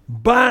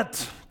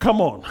 But, come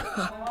on.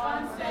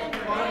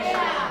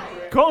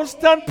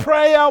 Constant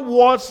prayer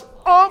was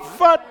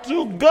offered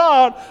to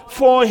God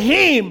for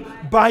him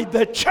by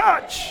the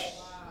church.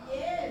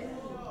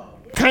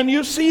 Can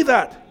you see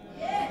that?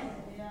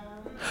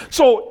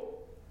 So,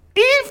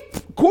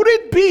 could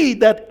it be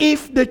that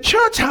if the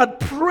church had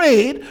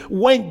prayed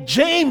when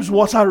James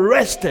was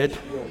arrested,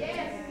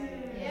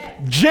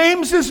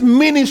 James's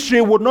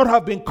ministry would not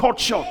have been cut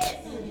short?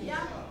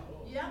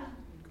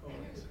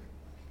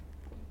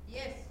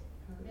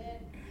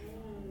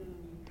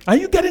 Are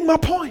you getting my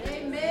point?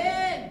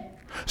 Amen.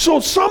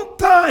 So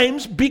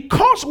sometimes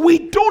because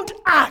we don't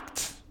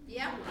act,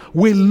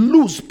 we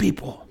lose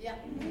people.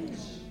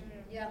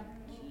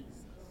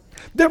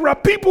 There are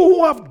people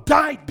who have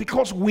died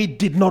because we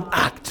did not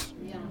act.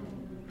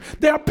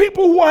 There are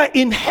people who are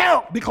in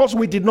hell because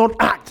we did not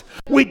act.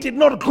 We did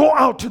not go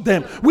out to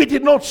them. We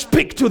did not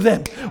speak to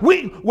them.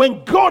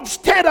 When God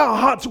stirred our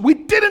hearts, we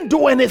didn't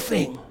do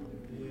anything.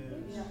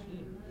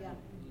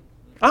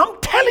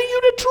 I'm telling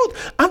you the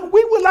truth, and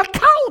we will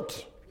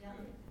account.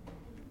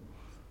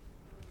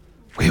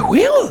 We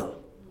will.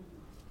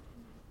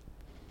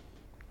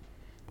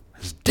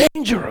 It's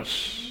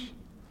dangerous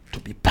to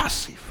be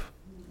passive,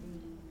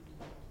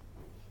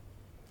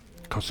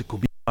 because it could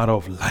be a matter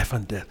of life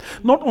and death.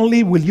 Not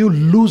only will you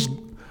lose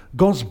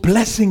God's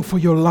blessing for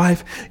your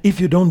life if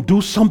you don't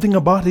do something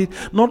about it,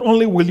 not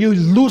only will you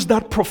lose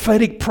that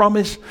prophetic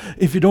promise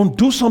if you don't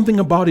do something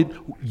about it,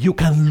 you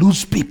can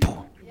lose people.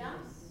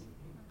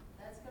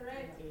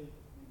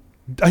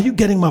 Are you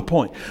getting my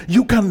point?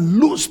 You can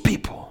lose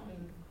people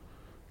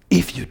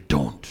if you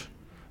don't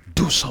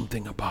do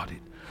something about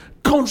it.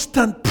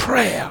 constant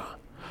prayer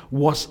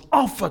was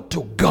offered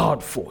to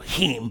God for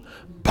him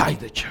by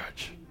the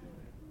church.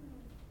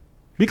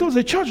 Because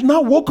the church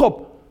now woke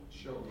up.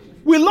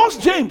 We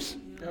lost James.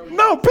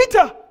 Now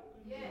Peter.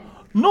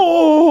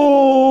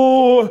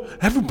 No.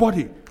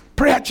 Everybody,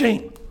 prayer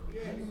chain.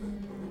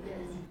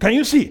 Can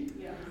you see?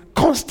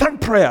 Constant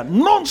prayer,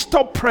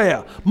 non-stop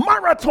prayer,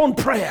 marathon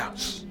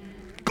prayers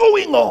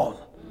going on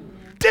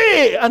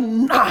day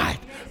and night.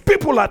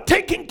 People are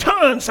taking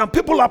turns and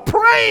people are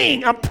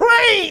praying and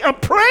praying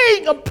and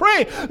praying and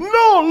praying.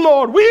 No,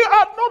 Lord, we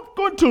are not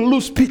going to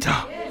lose Peter.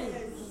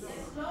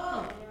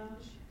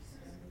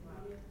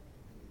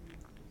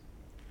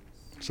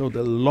 So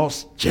they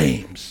lost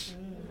James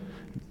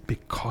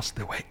because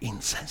they were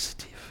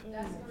insensitive.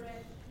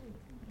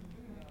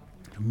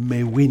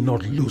 May we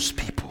not lose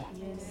people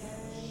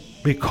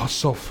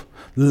because of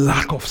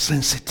lack of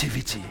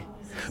sensitivity.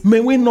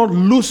 May we not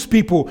lose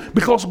people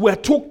because we're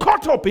too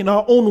caught up in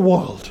our own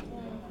world,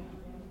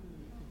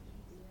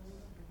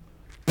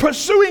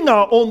 pursuing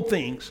our own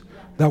things,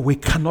 that we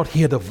cannot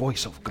hear the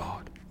voice of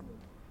God.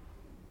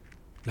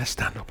 Let's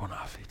stand up on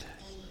our feet.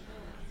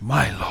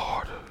 My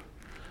Lord,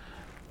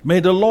 may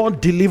the Lord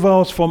deliver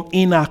us from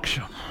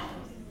inaction.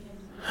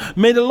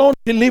 May the Lord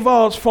deliver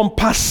us from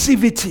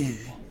passivity.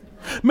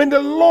 May the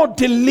Lord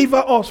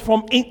deliver us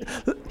from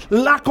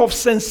lack of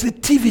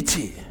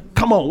sensitivity.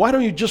 Come on, why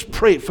don't you just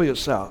pray for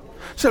yourself?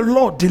 Say,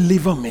 Lord,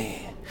 deliver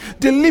me.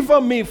 Deliver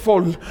me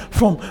from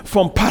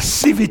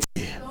passivity.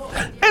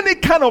 Any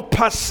kind of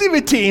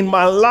passivity in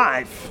my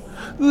life,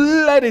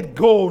 let it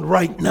go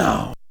right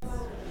now.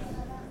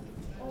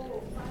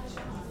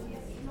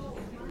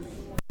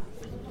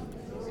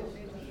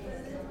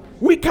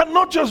 We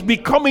cannot just be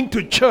coming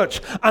to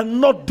church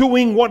and not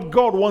doing what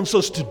God wants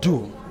us to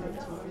do.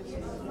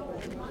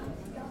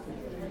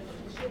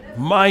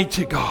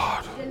 Mighty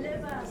God.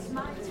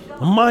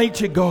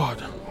 Mighty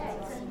God.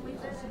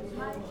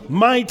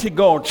 Mighty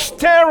God.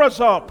 Stir us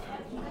up.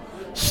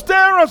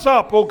 Stir us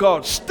up, oh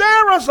God.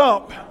 Stir us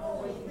up.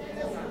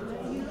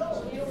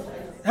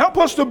 Help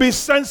us to be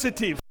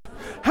sensitive.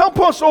 Help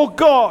us, oh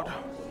God.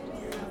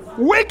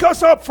 Wake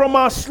us up from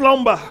our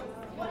slumber.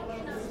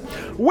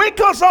 Wake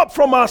us up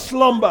from our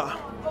slumber.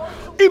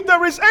 If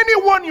there is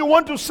anyone you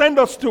want to send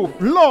us to,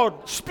 Lord,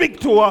 speak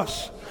to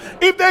us.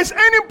 If there's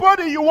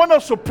anybody you want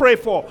us to pray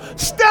for,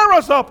 stir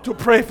us up to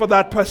pray for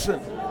that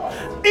person.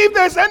 If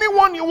there's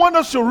anyone you want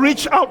us to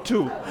reach out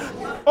to,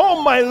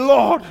 oh my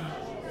Lord,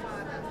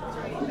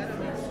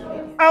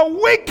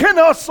 awaken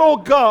us, oh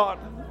God.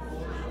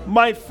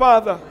 My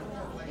Father,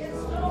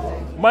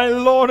 my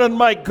Lord and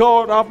my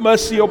God, have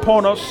mercy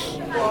upon us.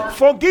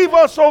 Forgive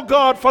us, oh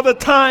God, for the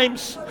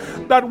times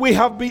that we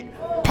have been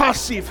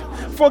passive.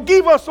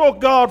 Forgive us, oh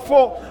God,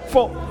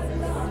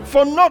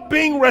 for not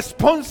being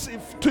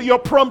responsive to your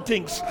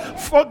promptings.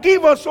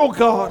 Forgive us, oh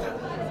God.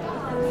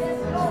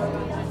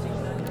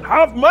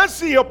 Have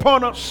mercy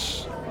upon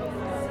us.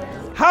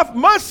 Have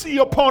mercy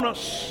upon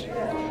us.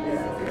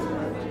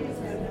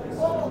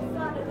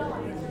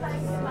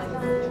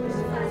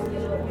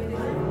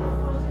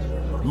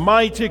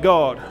 Mighty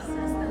God,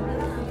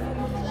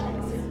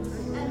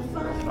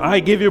 I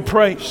give you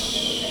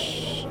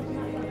praise.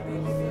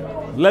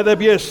 Let there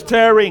be a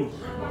stirring.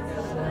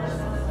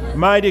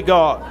 Mighty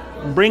God,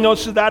 bring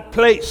us to that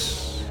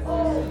place.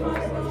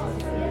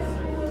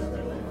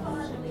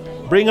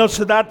 Bring us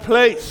to that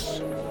place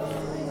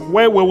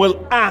where we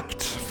will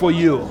act for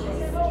you.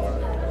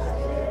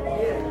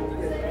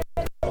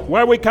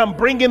 Where we can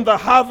bring in the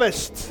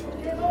harvest.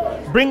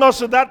 Bring us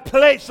to that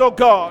place, oh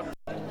God,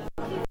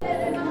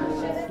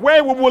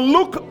 where we will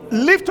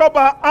lift up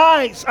our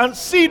eyes and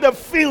see the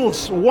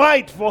fields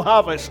white for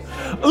harvest.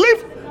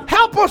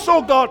 Help us,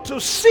 oh God, to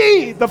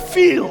see the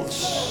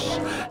fields.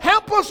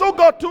 Help us, oh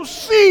God, to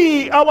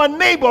see our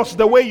neighbors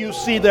the way you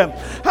see them.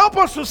 Help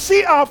us to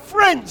see our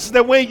friends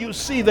the way you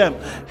see them.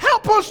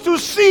 Help us to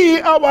see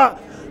our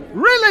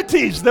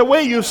relatives the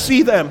way you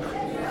see them.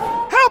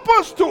 Help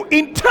us to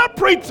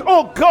interpret,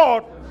 oh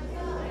God,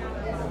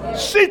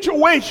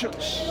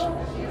 situations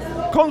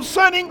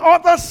concerning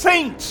other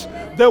saints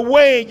the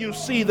way you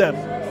see them.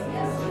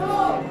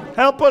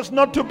 Help us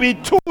not to be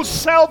too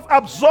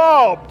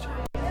self-absorbed.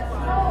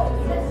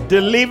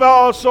 Deliver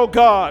us, oh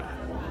God,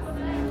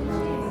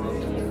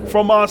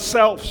 from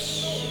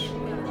ourselves.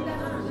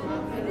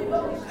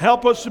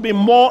 Help us to be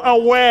more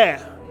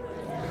aware.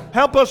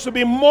 Help us to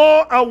be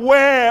more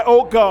aware,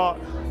 oh God.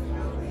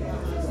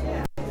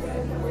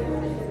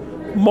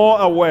 More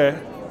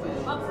aware.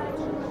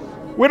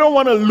 We don't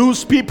want to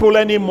lose people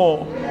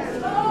anymore.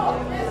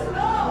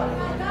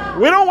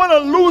 We don't want to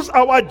lose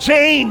our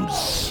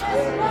James.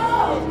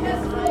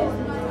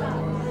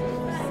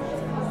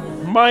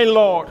 My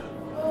Lord.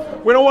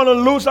 We don't want to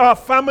lose our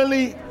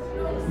family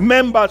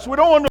members. We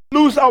don't want to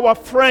lose our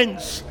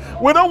friends.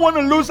 We don't want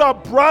to lose our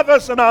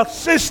brothers and our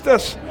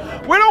sisters.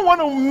 We don't want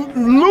to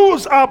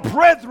lose our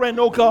brethren,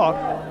 oh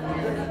God.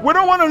 We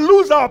don't want to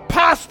lose our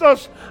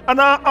pastors and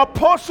our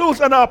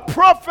apostles and our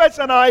prophets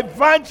and our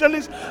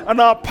evangelists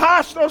and our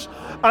pastors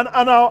and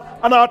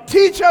our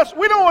teachers.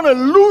 We don't want to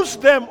lose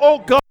them, oh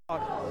God.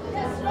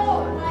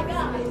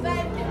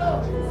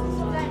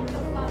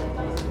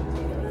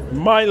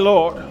 My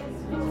Lord,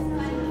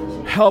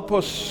 help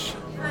us.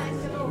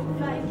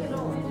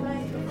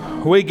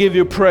 We give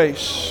you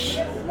praise.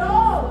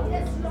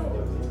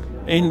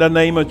 In the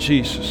name of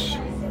Jesus.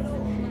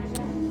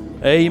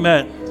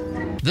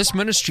 Amen. This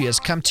ministry has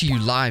come to you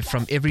live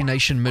from Every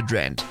Nation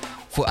Midrand.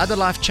 For other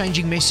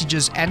life-changing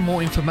messages and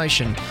more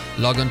information,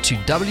 log on to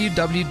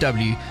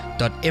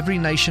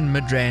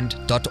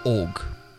www.everynationmidrand.org.